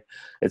that way.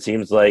 It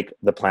seems like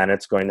the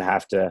planet's going to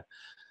have to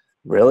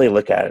really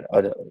look at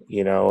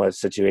a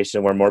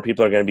situation where more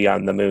people are going to be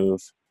on the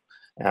move,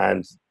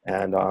 and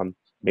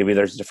maybe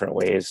there's different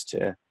ways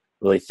to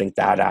really think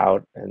that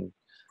out. And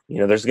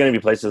there's going to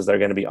be places that are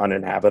going to be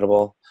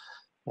uninhabitable,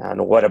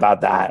 and what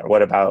about that?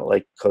 What about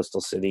like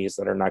coastal cities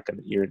that are not going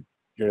to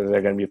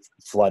they're going to be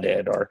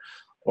flooded, or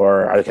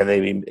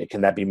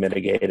can that be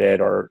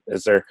mitigated, or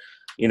is there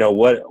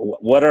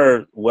what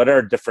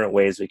are different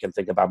ways we can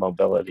think about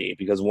mobility?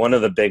 Because one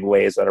of the big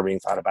ways that are being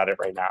thought about it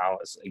right now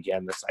is,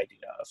 again, this idea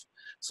of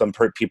some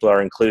people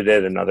are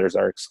included and others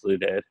are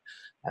excluded,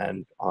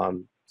 and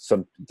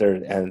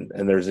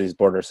there's these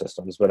border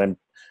systems. But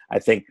I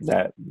think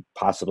that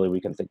possibly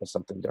we can think of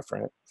something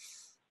different.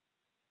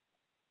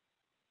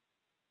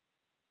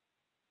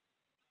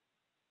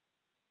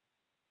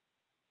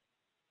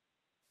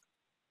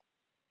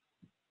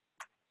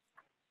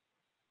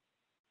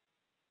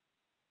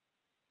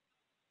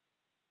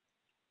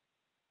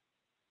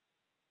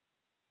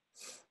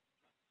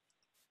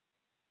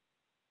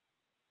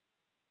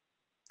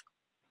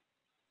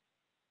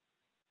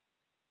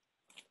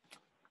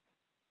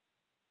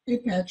 Hey,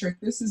 Patrick,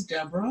 this is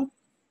Deborah.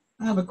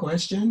 I have a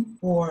question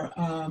for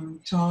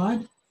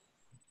Todd.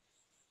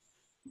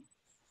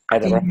 Hi,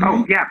 Deborah.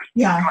 Oh, yeah.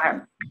 Yeah. Go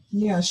ahead.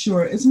 Yeah,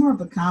 sure. It's more of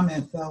a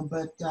comment, though,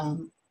 but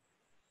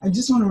I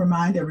just want to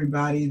remind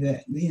everybody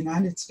that the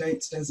United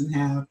States doesn't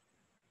have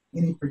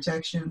any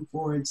protection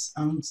for its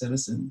own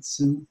citizens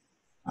who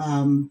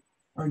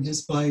are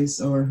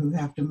displaced or who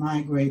have to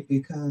migrate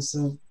because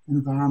of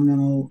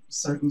environmental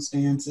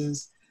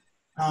circumstances.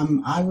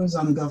 I was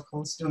on the Gulf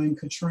Coast during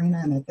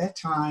Katrina, and at that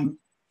time,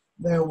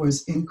 there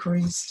was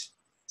increased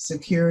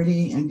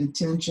security and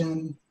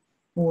detention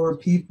for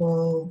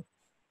people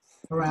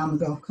around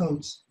the Gulf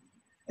Coast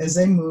as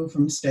they moved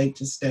from state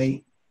to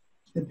state,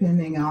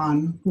 depending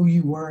on who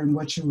you were and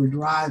what you were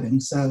driving.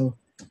 So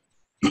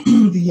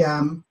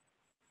the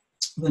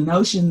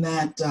notion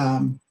that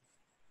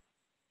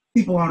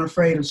people aren't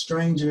afraid of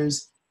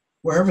strangers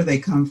wherever they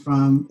come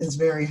from is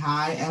very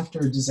high after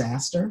a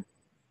disaster,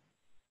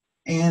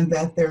 and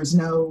that there's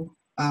no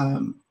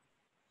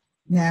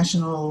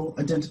national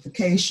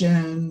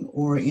identification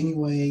or any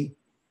way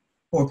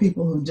for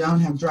people who don't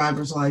have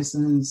driver's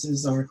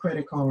licenses or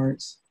credit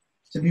cards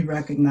to be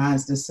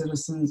recognized as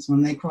citizens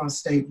when they cross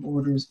state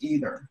borders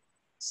either.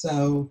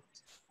 So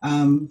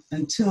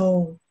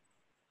until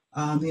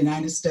the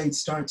United States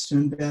starts to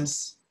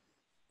invest,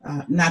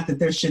 not that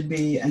there should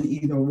be an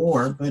either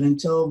or, but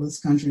until this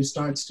country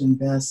starts to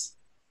invest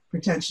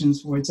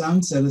protections for its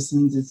own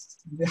citizens, it's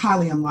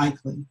highly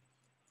unlikely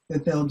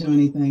that they'll do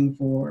anything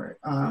for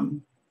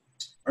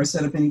or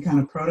set up any kind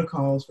of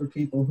protocols for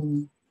people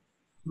who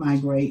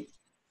migrate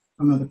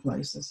from other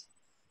places.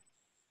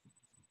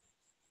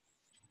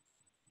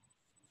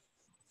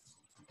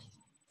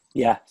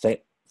 Yeah,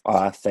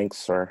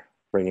 thanks for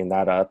bringing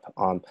that up.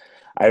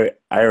 I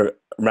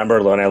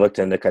remember when I looked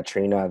into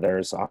Katrina,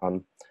 there's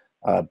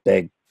a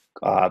big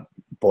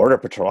border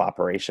patrol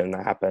operation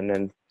that happened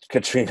in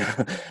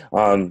Katrina,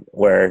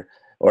 where,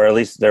 or at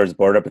least there was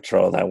border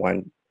patrol that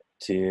went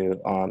to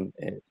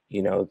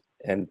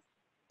and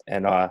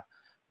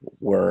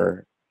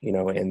were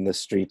in the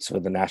streets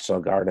with the National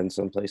Guard in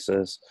some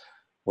places,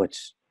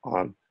 which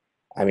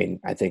I mean,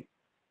 I think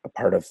a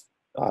part of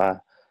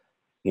the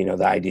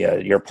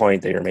idea, your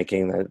point that you're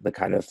making, the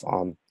kind of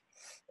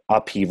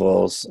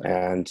upheavals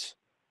and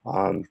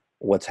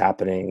what's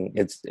happening,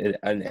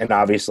 and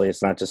obviously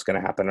it's not just going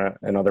to happen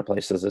in other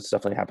places. It's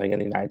definitely happening in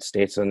the United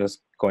States, and is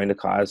going to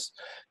cause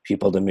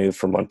people to move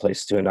from one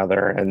place to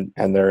another.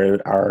 And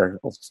there are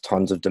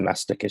tons of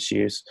domestic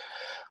issues,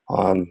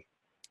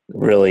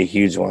 really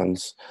huge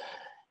ones.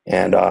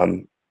 And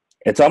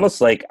it's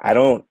almost like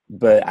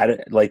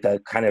like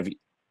the kind of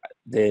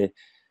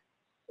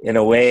in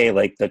a way,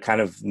 like the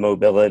kind of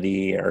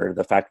mobility or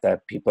the fact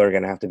that people are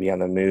going to have to be on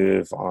the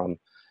move,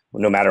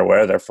 no matter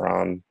where they're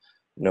from,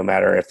 no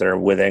matter if they're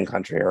within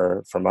country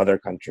or from other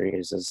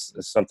countries, is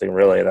something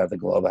really that the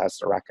globe has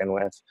to reckon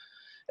with.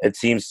 It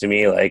seems to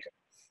me like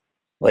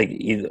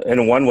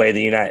in one way,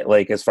 the United,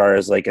 like as far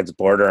as like its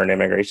border and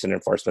immigration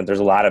enforcement, there's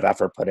a lot of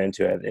effort put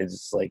into it.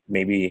 It's like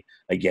maybe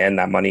again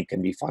that money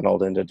can be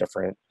funneled into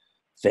different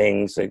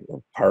things. Like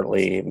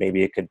partly,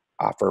 maybe it could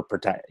offer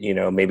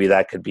maybe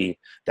that could be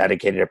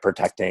dedicated to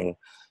protecting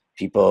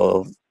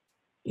people,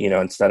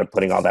 instead of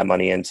putting all that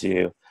money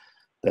into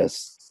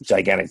this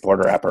gigantic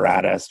border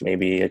apparatus.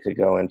 Maybe it could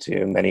go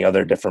into many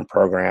other different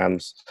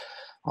programs,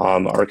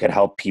 or it could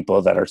help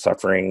people that are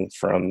suffering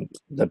from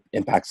the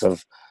impacts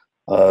of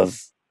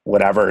of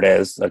whatever it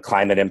is, the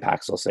climate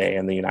impacts, we'll say,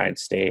 in the United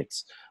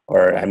States.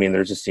 Or, I mean,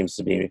 there just seems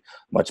to be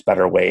much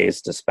better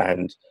ways to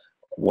spend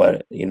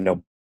what, you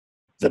know,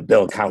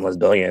 the countless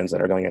billions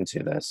that are going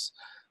into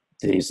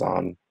these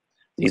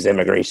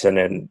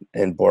immigration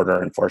and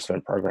border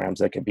enforcement programs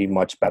that could be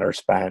much better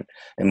spent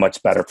and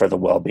much better for the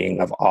well-being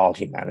of all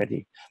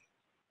humanity.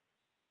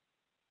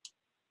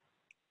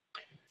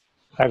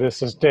 Hi,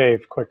 this is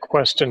Dave. Quick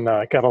question.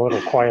 I got a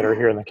little quieter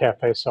here in the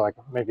cafe, so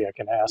maybe I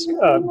can ask.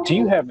 Do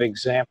you have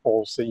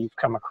examples that you've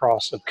come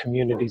across of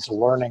communities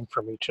learning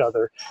from each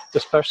other,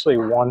 especially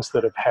ones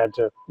that have had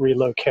to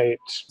relocate,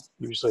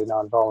 usually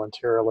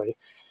non-voluntarily,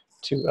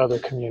 to other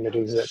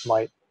communities that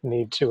might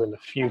need to in the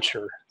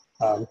future?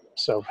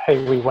 So,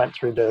 hey, we went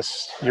through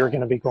this. You're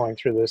going to be going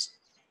through this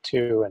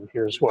too, and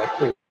here's what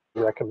we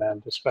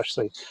recommend,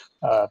 especially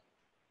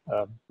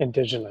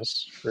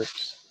indigenous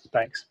groups.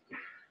 Thanks.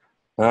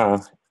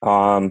 No,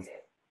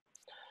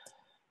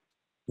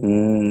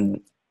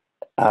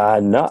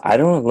 I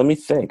don't. Let me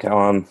think.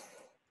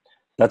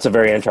 That's a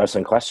very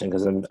interesting question,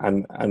 because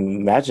I'm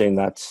imagining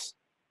that's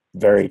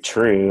very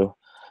true.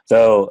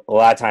 Though a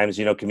lot of times,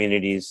 you know,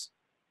 communities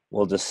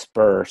will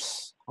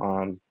disperse,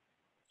 and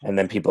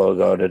then people will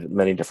go to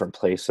many different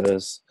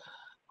places.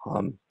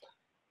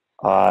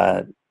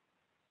 Yeah,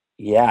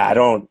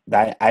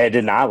 I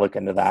did not look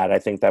into that. I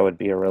think that would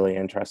be a really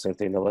interesting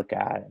thing to look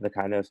at. The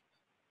kind of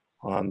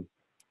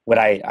what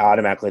I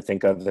automatically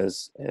think of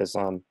is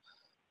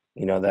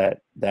you know, that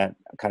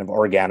kind of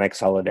organic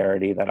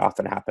solidarity that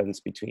often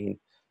happens between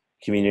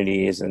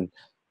communities, and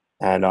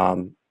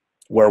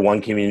where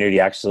one community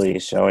actually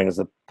is showing as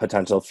the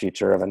potential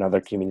future of another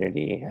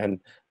community,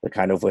 and the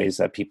kind of ways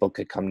that people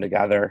could come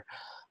together.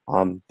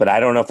 But I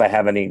don't know if I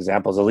have any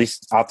examples, at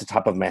least off the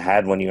top of my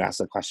head when you ask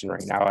the question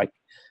right now. I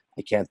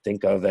can't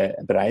think of it,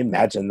 but I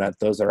imagine that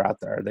those are out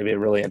there. They'd be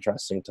really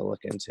interesting to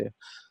look into.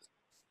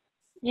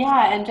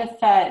 Yeah, and just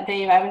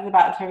Dave, I was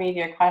about to read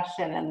your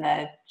question in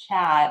the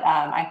chat.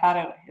 I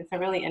thought it's a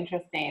really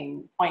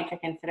interesting point to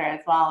consider as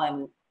well.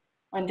 And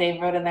when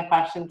Dave wrote in the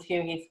question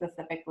too, he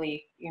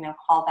specifically, you know,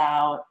 called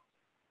out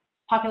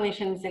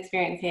populations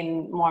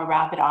experiencing more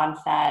rapid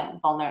onset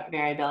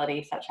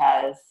variability, such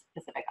as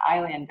Pacific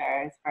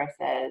Islanders,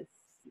 versus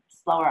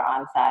slower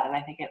onset. And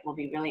I think it will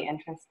be really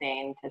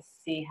interesting to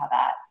see how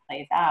that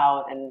plays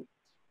out. And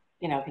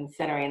you know,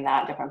 considering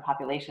that different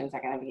populations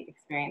are going to be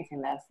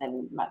experiencing this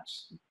in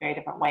very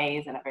different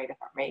ways and at very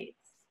different rates.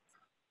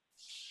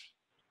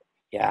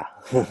 Yeah.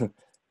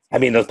 I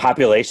mean, those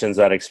populations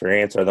that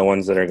experience are the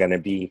ones that are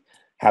going to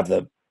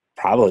have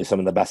probably some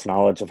of the best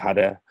knowledge of how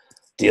to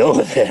deal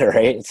with it,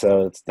 right?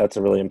 So that's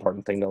a really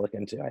important thing to look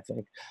into, I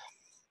think.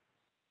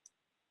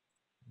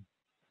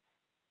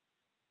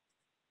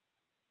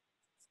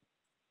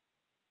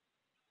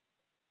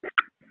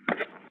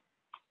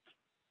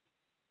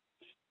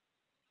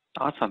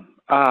 Awesome.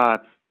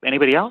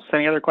 Anybody else?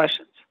 Any other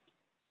questions?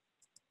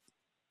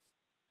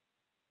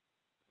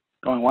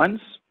 Going once?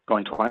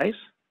 Going twice?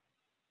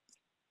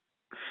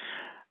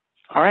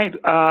 All right.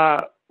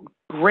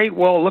 Great.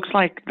 Well, it looks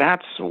like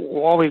that's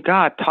all we've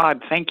got.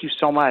 Todd, thank you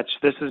so much.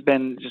 This has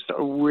been just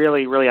a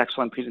really, really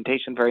excellent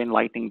presentation, very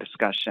enlightening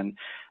discussion.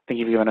 I think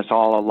you've given us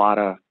all a lot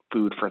of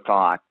food for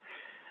thought.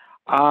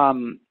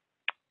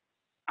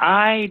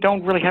 I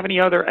don't really have any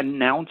other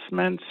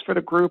announcements for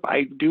the group.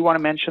 I do want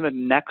to mention that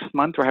next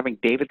month we're having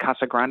David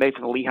Casagrande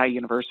from the Lehigh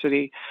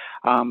University.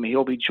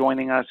 He'll be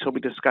joining us. He'll be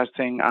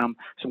discussing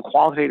some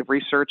qualitative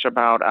research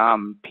about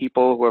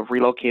people who have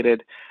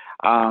relocated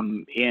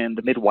in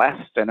the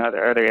Midwest and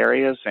other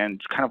areas,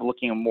 and kind of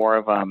looking at more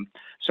of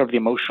sort of the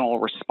emotional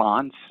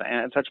response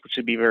and such, which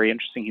should be very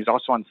interesting. He's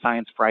also on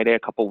Science Friday a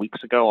couple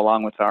weeks ago,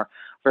 along with our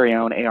very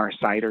own A.R.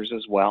 Siders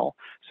as well.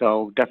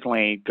 So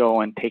definitely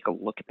go and take a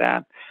look at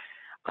that.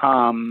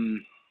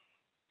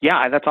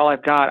 Yeah, that's all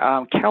I've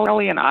got.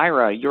 Kelly and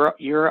Ira, you're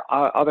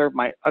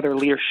my other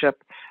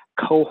leadership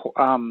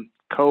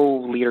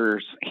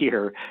co-leaders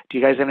here. Do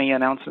you guys have any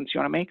announcements you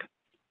want to make?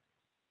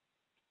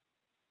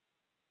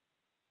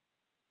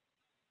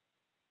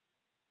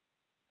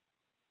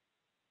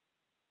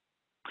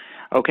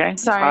 Okay.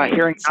 Sorry,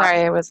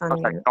 I was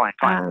on mute. Go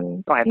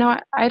ahead. No,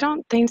 I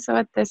don't think so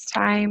at this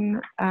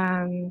time.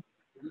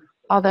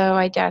 Although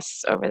I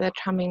guess over the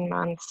coming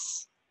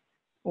months,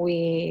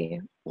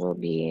 we will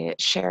be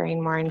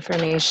sharing more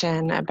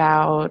information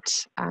about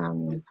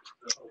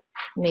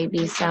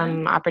maybe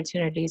some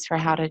opportunities for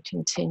how to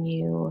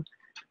continue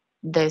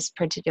this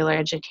particular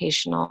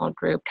educational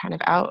group kind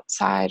of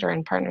outside or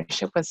in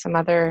partnership with some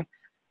other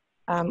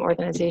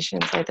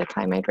organizations like the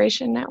Climate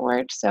Migration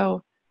Network.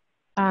 So,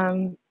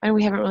 and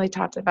we haven't really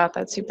talked about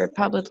that super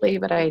publicly,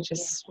 but I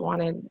just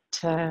wanted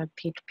to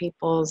pique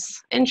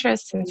people's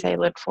interest and say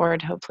look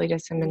forward hopefully to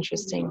some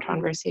interesting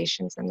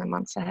conversations in the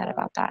months ahead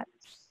about that.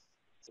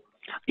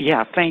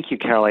 Yeah, thank you,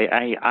 Kelly.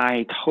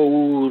 I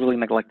totally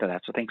neglected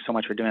that, so thanks so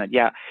much for doing that.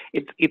 Yeah,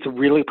 it's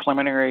really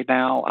preliminary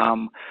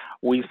now.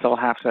 We still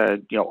have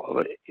to,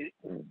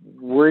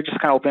 we're just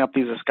kind of opening up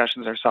these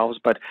discussions ourselves,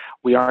 but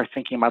we are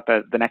thinking about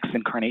the next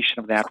incarnation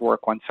of that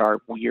work once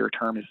our year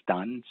term is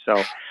done.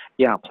 So,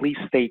 yeah, please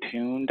stay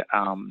tuned.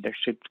 There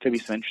should be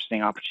some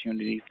interesting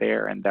opportunities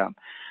there and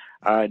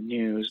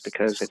news,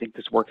 because I think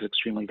this work is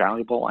extremely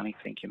valuable, and I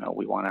think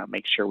we want to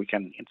make sure we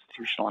can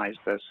institutionalize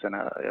this in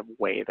a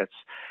way that's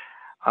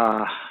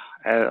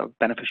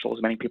beneficial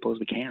as many people as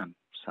we can.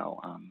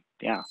 So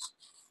yeah.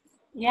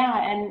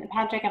 Yeah, and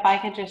Patrick, if I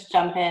could just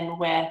jump in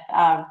with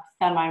a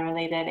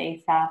semi-related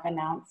ASAP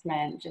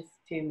announcement, just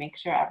to make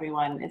sure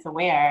everyone is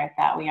aware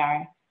that we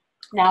are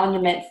now in the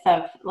midst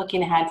of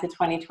looking ahead to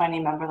 2020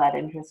 member-led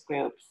interest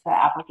groups. The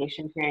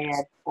application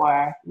period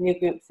for new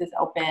groups is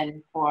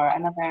open for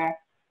another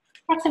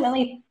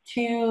approximately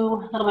a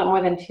little bit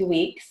more than 2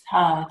 weeks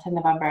to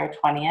November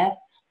 20th.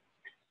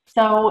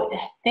 So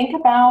think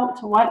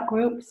about what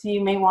groups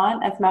you may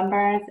want as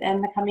members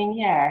in the coming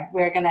year.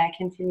 We're going to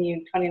continue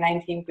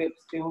 2019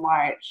 groups through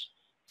March.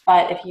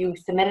 But if you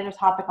submitted a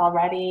topic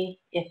already,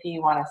 if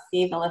you want to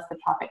see the list of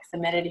topics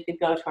submitted, you could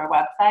go to our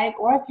website.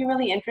 Or if you're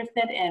really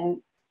interested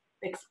in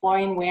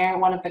exploring where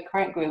one of the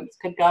current groups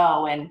could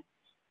go and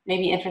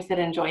maybe interested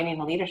in joining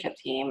the leadership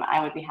team,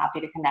 I would be happy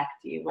to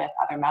connect you with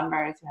other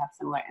members who have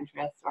similar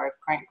interests or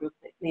current group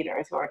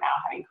leaders who are now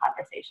having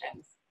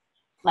conversations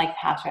like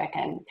Patrick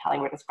and Kelly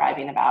were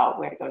describing about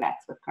where to go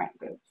next with current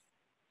groups.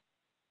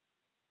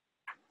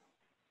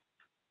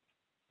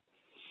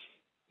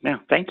 Yeah,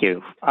 thank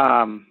you.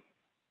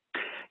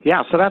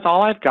 Yeah, so that's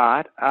all I've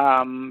got.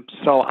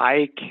 So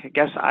I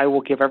guess I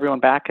will give everyone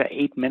back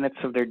 8 minutes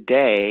of their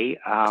day.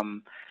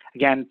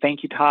 Again,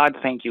 thank you, Todd.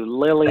 Thank you,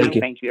 Lily.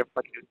 Thank you,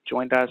 everybody who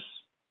joined us.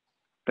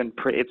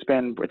 It's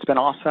been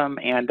awesome,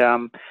 and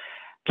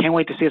can't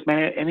wait to see as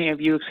many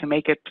of you can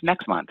make it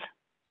next month.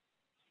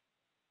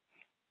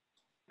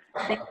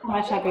 Thanks so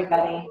much,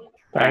 everybody.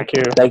 Thank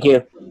you. Thank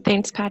you.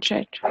 Thanks,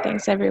 Patrick.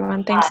 Thanks,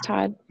 everyone. Thanks,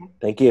 Todd.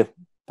 Thank you.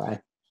 Bye.